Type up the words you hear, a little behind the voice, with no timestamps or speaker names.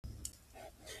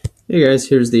Hey guys,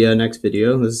 here's the next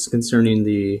video. This is concerning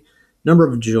the number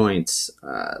of joints,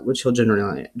 which he'll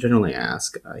generally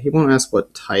ask. He won't ask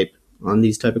what type on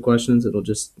these type of questions. It'll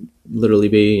just literally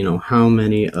be, how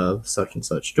many of such and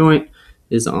such joint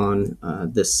is on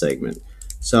this segment.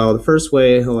 So the first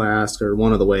way he'll ask, or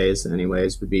one of the ways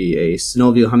anyways, would be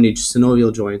how many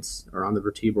synovial joints are on the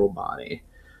vertebral body.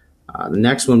 The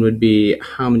next one would be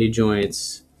how many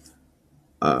joints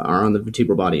are on the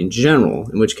vertebral body in general,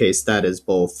 in which case that is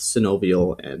both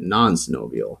synovial and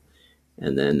non-synovial.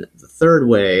 And then the third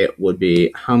way would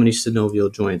be how many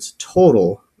synovial joints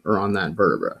total are on that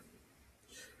vertebra.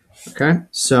 Okay,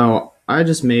 so I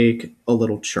just make a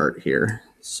little chart here.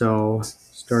 So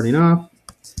starting off,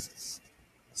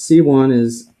 C1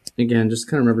 is, again, just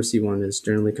kind of remember C1 is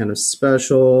generally kind of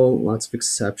special, lots of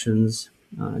exceptions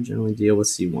generally deal with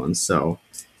C1. So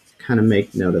kind of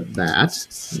make note of that.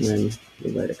 And then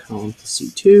we write a column for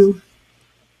C2,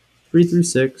 3 through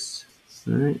 6.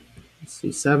 All right,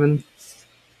 C7.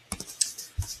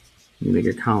 You make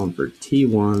a column for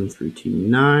T1 through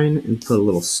T9 and put a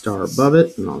little star above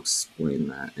it, and I'll explain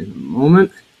that in a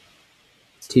moment.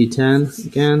 T10,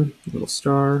 again, a little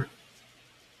star,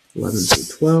 11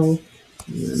 through 12,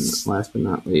 and then last but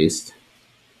not least,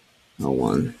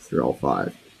 L1 through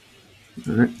L5.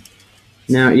 All right.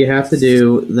 Now you have to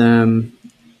do them,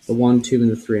 the 1, 2,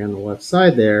 and the 3 on the left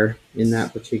side there in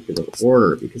that particular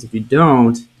order, because if you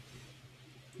don't,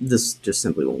 this just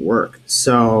simply won't work.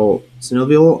 So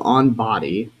synovial on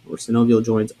body, or synovial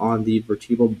joints on the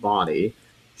vertebral body,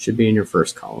 should be in your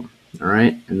first column. All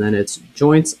right, and then it's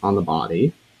joints on the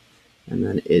body, and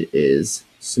then it is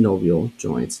synovial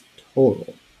joints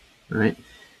total. All right. Do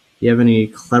you have any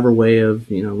clever way of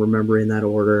remembering that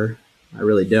order? I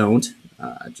really don't.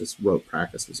 I just wrote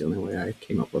practice was the only way I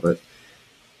came up with it.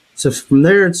 So from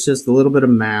there, it's just a little bit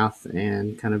of math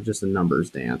and kind of just a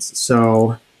numbers dance.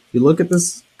 So if you look at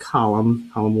this column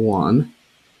 1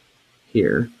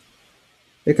 here,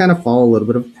 they kind of follow a little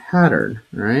bit of pattern,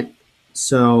 right?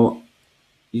 So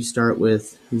you start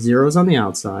with zeros on the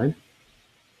outside,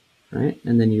 right?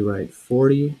 And then you write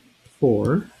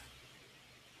 44.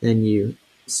 Then you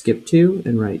skip 2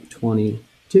 and write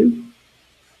 22.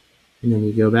 And then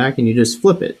you go back and you just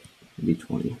flip it. It'd be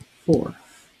 24.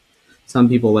 Some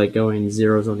people like going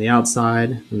zeros on the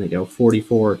outside, and they go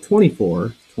 44,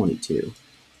 24, 22.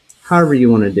 However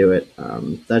you want to do it,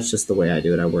 that's just the way I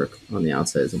do it. I work on the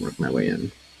outsides and work my way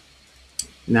in.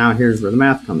 Now here's where the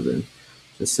math comes in.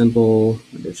 Just simple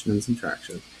addition and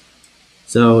subtraction.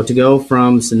 So to go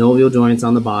from synovial joints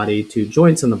on the body to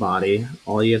joints on the body,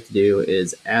 all you have to do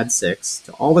is add 6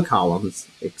 to all the columns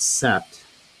except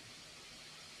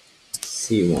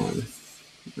C1.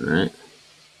 All right,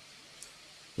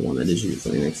 the one that is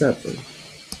usually an exception.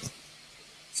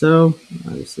 So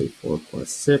obviously 4 plus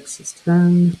 6 is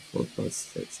 10, 4 plus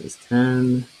 6 is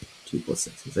 10, 2 plus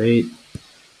 6 is 8,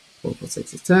 4 plus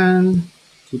 6 is 10,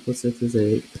 2 plus 6 is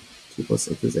 8, 2 plus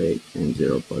 6 is 8, and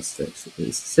 0 plus 6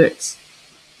 is 6.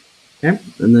 Okay,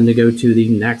 and then to go to the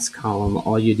next column,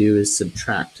 all you do is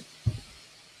subtract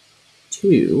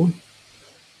 2,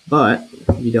 but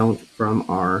you don't from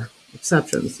our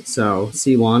exceptions. So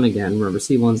C1, again, remember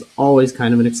C1's always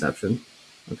kind of an exception,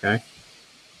 okay?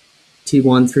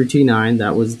 T1 through T9,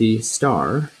 that was the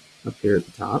star up here at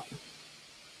the top.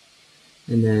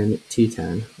 And then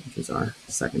T10, which is our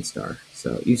second star.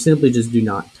 So you simply just do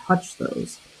not touch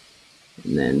those.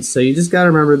 And then, so you just got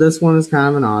to remember this one is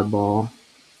kind of an oddball.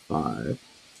 5.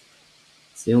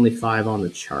 It's the only 5 on the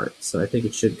chart, so I think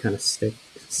it should kind of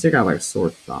stick out like a sore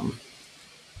thumb.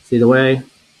 See the way?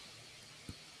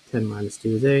 10 minus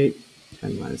 2 is 8.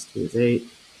 10 minus 2 is 8.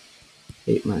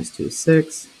 8 minus 2 is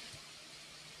 6.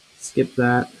 Skip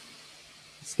that.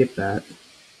 Skip that.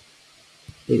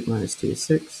 8 minus 2 is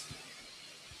 6.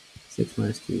 6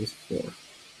 minus 2 is 4.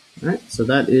 All right, so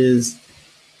that is,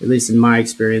 at least in my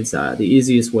experience, the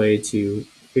easiest way to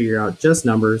figure out just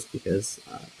numbers, because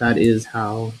that is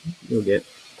how you'll get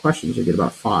questions. You'll get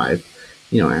about 5,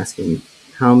 asking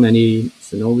how many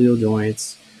synovial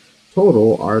joints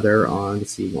total are there on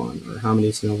C1, or how many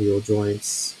synovial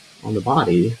joints on the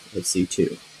body of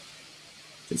C2.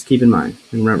 Just keep in mind,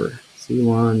 and remember,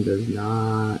 C1 does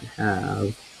not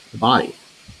have a body.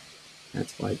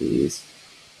 That's why these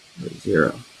are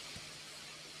 0. All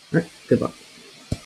right, good luck.